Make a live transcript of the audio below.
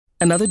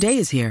Another day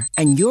is here,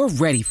 and you're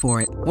ready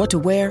for it. What to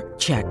wear?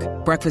 Check.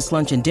 Breakfast,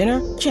 lunch, and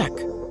dinner? Check.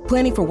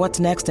 Planning for what's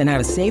next and how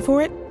to save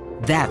for it?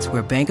 That's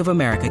where Bank of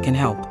America can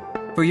help.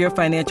 For your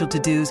financial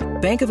to-dos,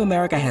 Bank of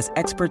America has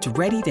experts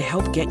ready to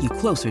help get you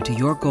closer to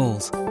your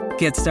goals.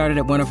 Get started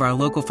at one of our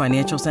local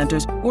financial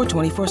centers or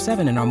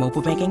 24/7 in our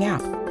mobile banking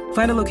app.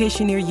 Find a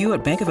location near you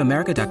at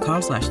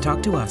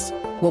bankofamerica.com/talktous.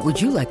 What would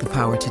you like the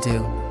power to do?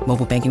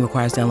 Mobile banking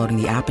requires downloading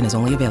the app and is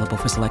only available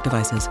for select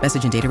devices.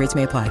 Message and data rates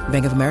may apply.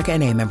 Bank of America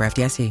N.A., member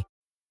FDIC.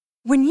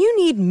 When you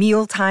need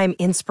mealtime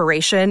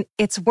inspiration,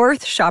 it's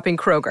worth shopping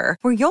Kroger,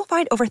 where you'll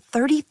find over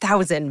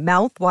 30,000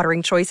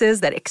 mouth-watering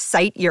choices that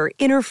excite your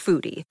inner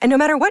foodie. And no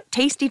matter what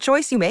tasty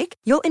choice you make,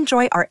 you'll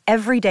enjoy our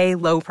everyday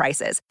low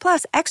prices,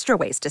 plus extra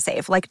ways to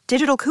save, like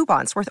digital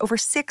coupons worth over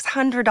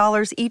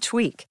 $600 each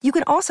week. You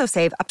can also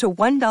save up to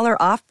 $1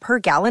 off per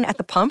gallon at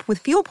the pump with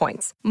fuel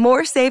points.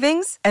 More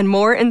savings and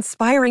more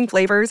inspiring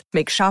flavors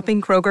make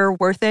shopping Kroger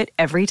worth it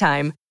every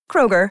time.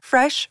 Kroger,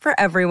 fresh for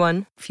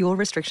everyone. Fuel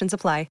restrictions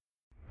apply.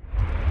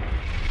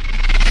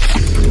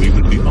 We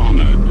would be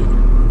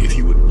honored if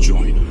you would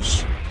join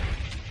us.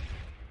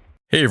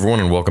 Hey everyone,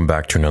 and welcome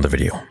back to another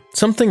video.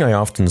 Something I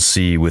often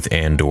see with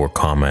Andor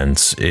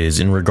comments is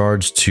in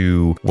regards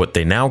to what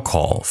they now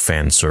call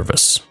fan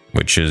service,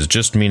 which is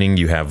just meaning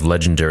you have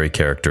legendary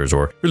characters,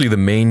 or really the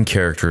main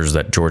characters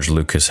that George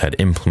Lucas had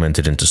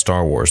implemented into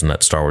Star Wars and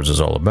that Star Wars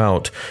is all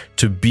about,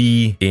 to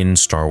be in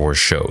Star Wars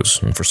shows.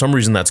 And for some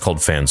reason that's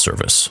called fan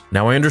service.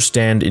 Now I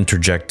understand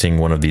interjecting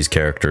one of these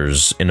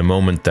characters in a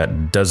moment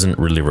that doesn't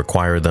really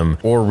require them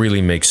or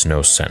really makes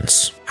no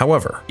sense.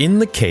 However, in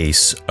the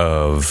case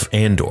of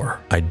Andor,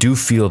 I do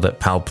feel that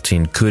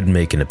Palpatine could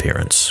make an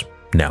appearance.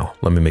 Now,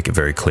 let me make it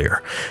very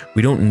clear.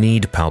 We don't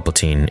need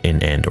Palpatine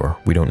in Andor.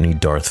 We don't need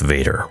Darth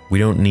Vader. We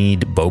don't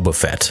need Boba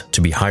Fett to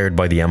be hired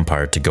by the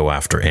Empire to go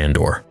after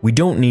Andor. We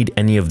don't need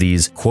any of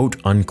these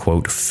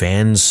quote-unquote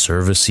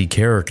fan-servicey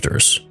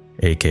characters,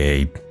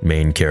 aka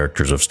main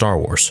characters of Star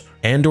Wars.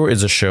 Andor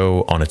is a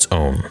show on its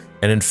own.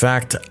 And in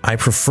fact, I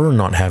prefer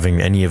not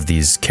having any of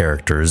these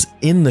characters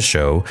in the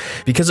show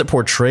because it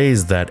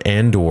portrays that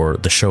Andor,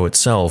 the show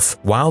itself,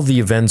 while the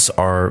events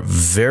are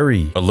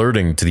very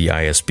alerting to the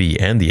ISB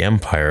and the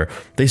Empire,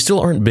 they still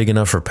aren't big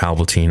enough for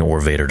Palpatine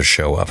or Vader to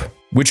show up,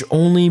 which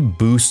only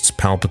boosts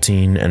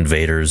Palpatine and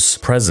Vader's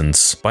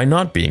presence by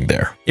not being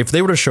there. If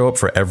they were to show up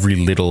for every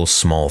little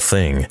small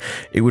thing,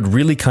 it would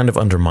really kind of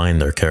undermine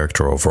their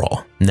character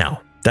overall.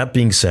 Now, that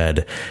being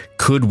said,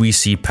 could we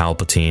see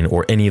Palpatine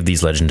or any of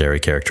these legendary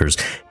characters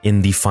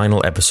in the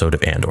final episode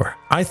of Andor?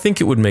 I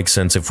think it would make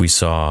sense if we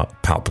saw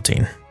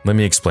Palpatine. Let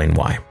me explain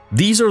why.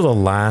 These are the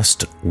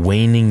last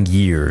waning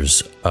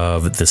years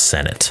of the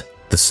Senate.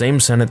 The same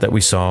Senate that we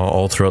saw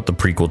all throughout the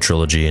prequel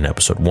trilogy in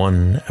Episode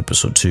 1,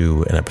 Episode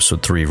 2, and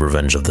Episode 3,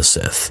 Revenge of the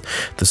Sith.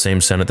 The same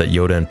Senate that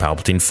Yoda and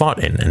Palpatine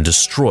fought in and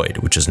destroyed,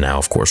 which is now,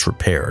 of course,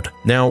 repaired.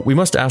 Now, we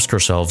must ask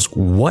ourselves,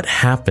 what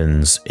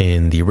happens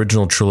in the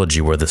original trilogy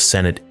where the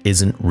Senate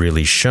isn't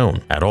really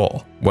shown at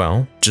all?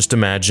 Well, just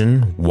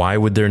imagine, why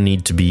would there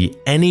need to be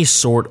any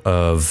sort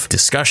of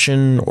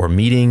discussion or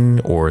meeting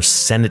or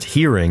Senate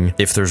hearing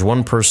if there's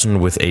one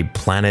person with a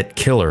planet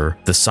killer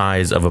the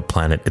size of a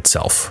planet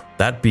itself?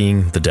 That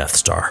being the Death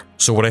Star.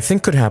 So what I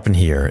think could happen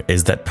here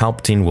is that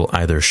Palpatine will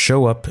either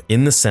show up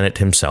in the Senate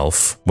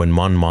himself when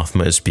Mon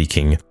Mothma is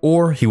speaking,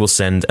 or he will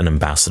send an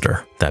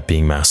ambassador, that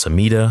being Mas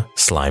Amedda,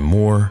 Sly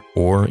Moore,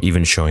 or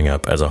even showing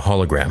up as a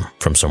hologram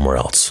from somewhere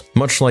else,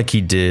 much like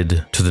he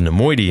did to the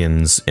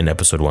Nemoidians in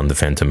Episode 1, The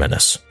Phantom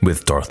Menace,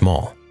 with Darth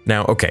Maul.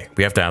 Now, okay,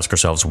 we have to ask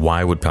ourselves,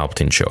 why would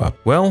Palpatine show up?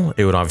 Well,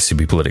 it would obviously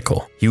be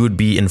political. He would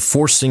be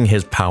enforcing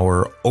his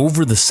power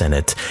over the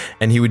Senate,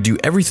 and he would do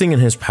everything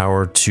in his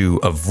power to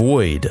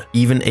avoid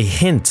even a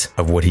hint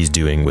of what he's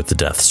doing with the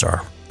Death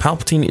Star.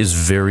 Palpatine is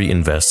very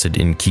invested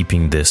in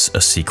keeping this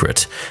a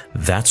secret.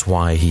 That's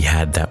why he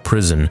had that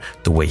prison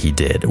the way he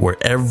did, where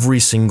every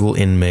single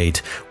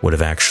inmate would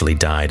have actually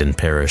died and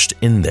perished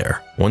in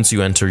there. Once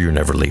you enter, you're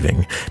never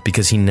leaving,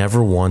 because he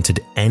never wanted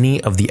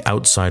any of the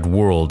outside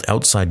world,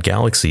 outside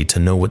galaxy, to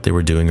know what they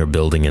were doing or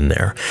building in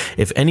there.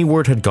 If any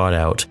word had got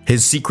out,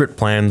 his secret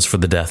plans for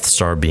the Death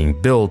Star being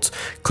built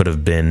could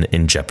have been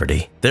in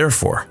jeopardy.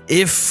 Therefore,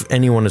 if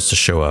anyone is to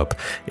show up,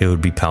 it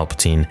would be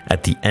Palpatine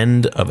at the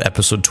end of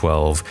Episode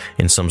 12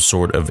 in some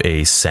sort of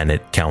a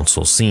Senate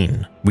council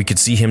scene. We could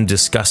see him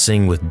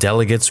discussing with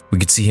delegates. We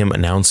could see him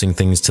announcing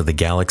things to the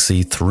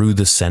galaxy through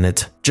the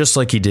Senate, just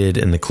like he did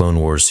in the Clone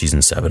Wars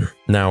Season 7.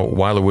 Now,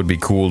 while it would be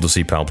cool to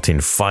see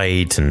Palpatine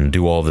fight and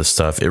do all this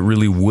stuff, it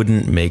really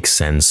wouldn't make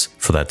sense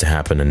for that to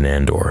happen in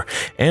Andor.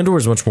 Andor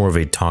is much more of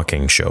a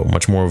talking show,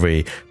 much more of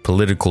a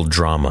political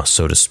drama,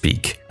 so to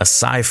speak. A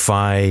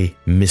sci-fi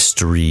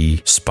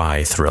mystery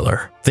spy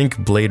thriller. Think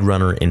Blade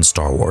Runner in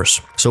Star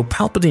Wars. So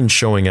Palpatine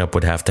showing up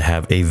would have to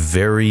have a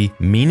very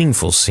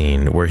meaningful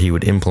scene where he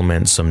would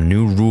implement some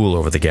new rule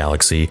over the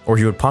galaxy, or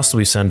he would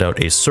possibly send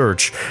out a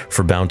search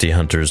for bounty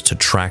hunters to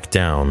track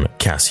down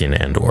Cassian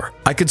Andor.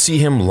 I could see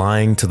him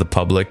lying to the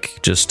public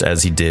just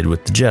as he did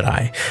with the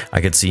Jedi.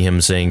 I could see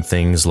him saying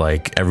things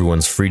like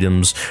everyone's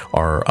freedoms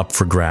are up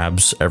for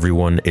grabs,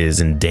 everyone is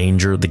in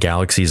danger, the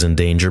galaxy is in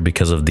danger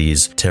because of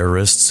these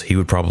terrorists, he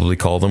would probably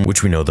call them,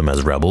 which we know them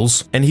as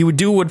rebels. And he would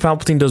do what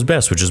Palpatine does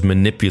best, which is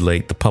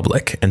manipulate the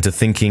public into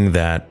thinking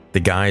that the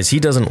guys he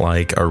doesn't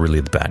like are really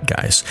the bad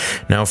guys.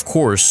 Now, of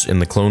course, in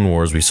the Clone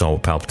Wars, we saw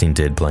what Palpatine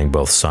did playing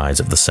both sides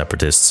of the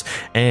Separatists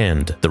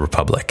and the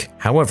Republic.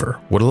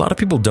 However, what a lot of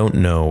people don't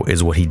know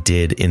is what he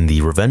did in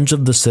the Revenge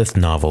of the Sith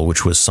novel,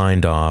 which was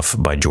signed off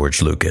by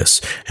George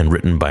Lucas and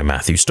written by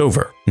Matthew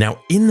Stover.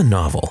 Now, in the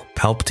novel,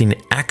 Palpatine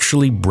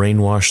actually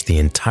brainwashed the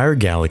entire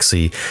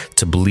galaxy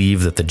to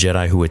believe that the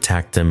Jedi who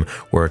attacked him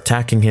were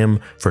attacking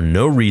him for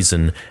no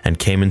reason and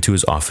came into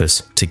his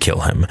office to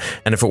kill him.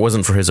 And if it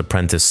wasn't for his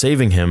apprentice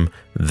saving him,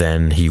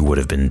 then he would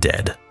have been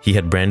dead. He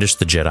had brandished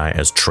the Jedi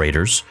as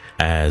traitors,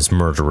 as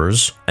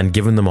murderers, and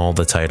given them all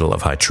the title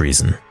of high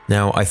treason.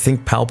 Now, I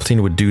think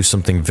Palpatine would do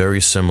something very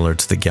similar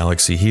to the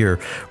galaxy here,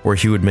 where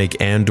he would make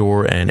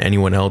Andor and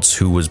anyone else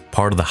who was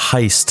part of the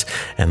heist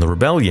and the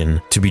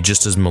rebellion to be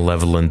just as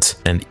malevolent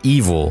and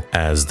evil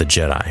as the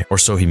Jedi, or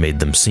so he made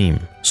them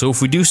seem. So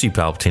if we do see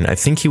Palpatine, I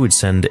think he would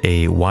send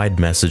a wide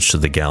message to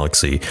the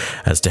galaxy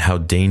as to how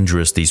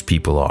dangerous these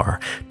people are,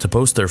 to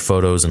post their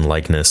photos and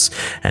likeness,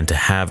 and to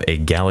have a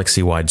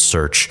galaxy-wide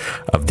search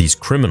of these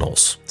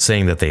criminals,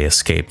 saying that they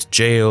escaped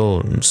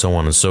jail and so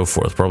on and so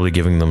forth, probably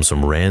giving them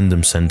some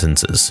random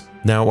sentences.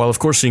 Now, while of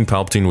course seeing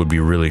Palpatine would be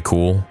really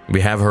cool, we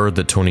have heard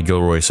that Tony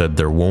Gilroy said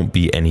there won't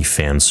be any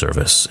fan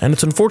service, and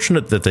it's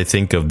unfortunate that they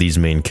think of these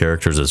main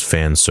characters as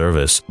fan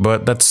service,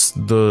 but that's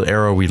the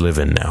era we live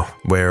in now,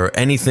 where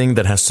anything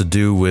that has to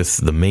do with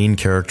the main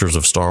characters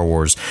of Star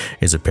Wars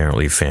is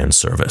apparently fan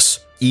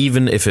service,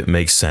 even if it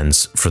makes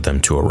sense for them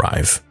to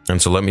arrive.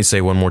 And so let me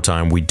say one more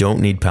time, we don't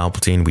need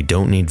Palpatine, we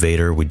don't need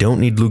Vader, we don't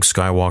need Luke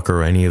Skywalker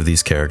or any of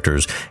these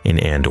characters in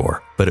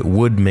Andor. But it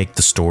would make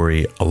the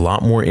story a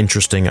lot more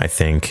interesting, I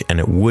think, and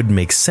it would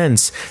make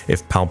sense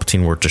if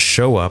Palpatine were to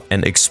show up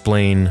and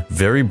explain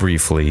very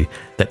briefly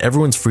that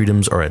everyone's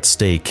freedoms are at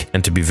stake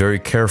and to be very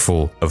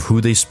careful of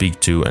who they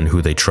speak to and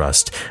who they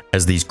trust,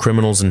 as these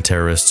criminals and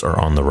terrorists are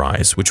on the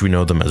rise, which we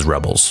know them as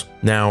rebels.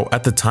 Now,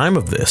 at the time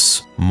of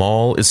this,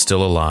 Maul is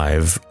still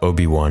alive,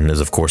 Obi-Wan is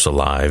of course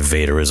alive,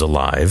 Vader is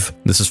alive.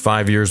 This is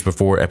 5 years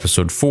before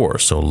Episode 4,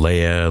 so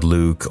Leia,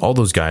 Luke, all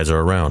those guys are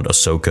around,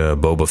 Ahsoka,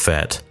 Boba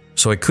Fett.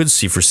 So I could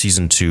see for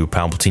Season 2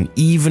 Palpatine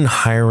even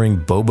hiring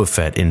Boba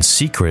Fett in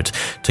secret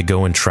to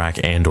go and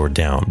track Andor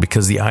down,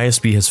 because the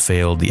ISB has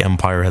failed, the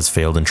Empire has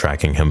failed in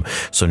tracking him,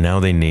 so now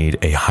they need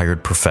a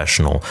hired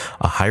professional,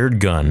 a hired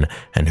gun,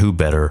 and who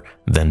better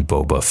than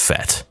Boba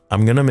Fett?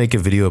 I'm gonna make a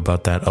video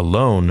about that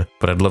alone,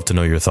 but I'd love to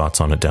know your thoughts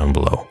on it down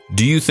below.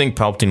 Do you think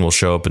Palpatine will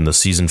show up in the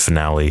season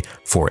finale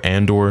for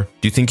Andor?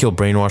 Do you think he'll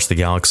brainwash the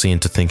galaxy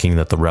into thinking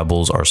that the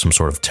rebels are some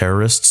sort of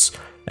terrorists?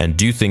 And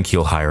do you think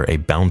he'll hire a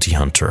bounty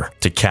hunter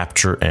to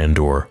capture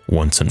Andor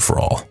once and for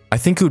all? I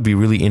think it would be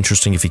really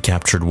interesting if he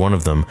captured one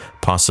of them,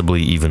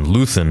 possibly even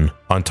Luthen,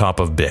 on top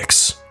of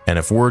Bix. And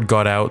if word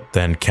got out,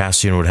 then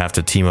Cassian would have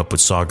to team up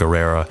with Saw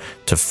Gerrera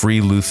to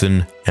free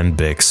Luthen and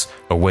Bix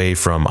away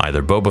from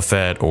either Boba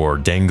Fett or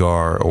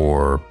Dengar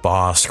or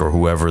Bosk or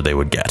whoever they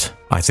would get.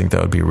 I think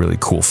that would be a really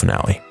cool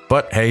finale.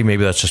 But hey,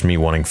 maybe that's just me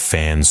wanting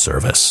fan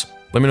service.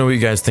 Let me know what you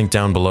guys think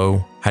down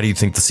below. How do you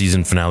think the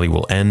season finale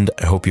will end?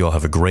 I hope you all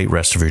have a great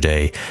rest of your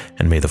day,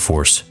 and may the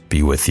Force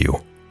be with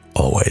you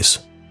always.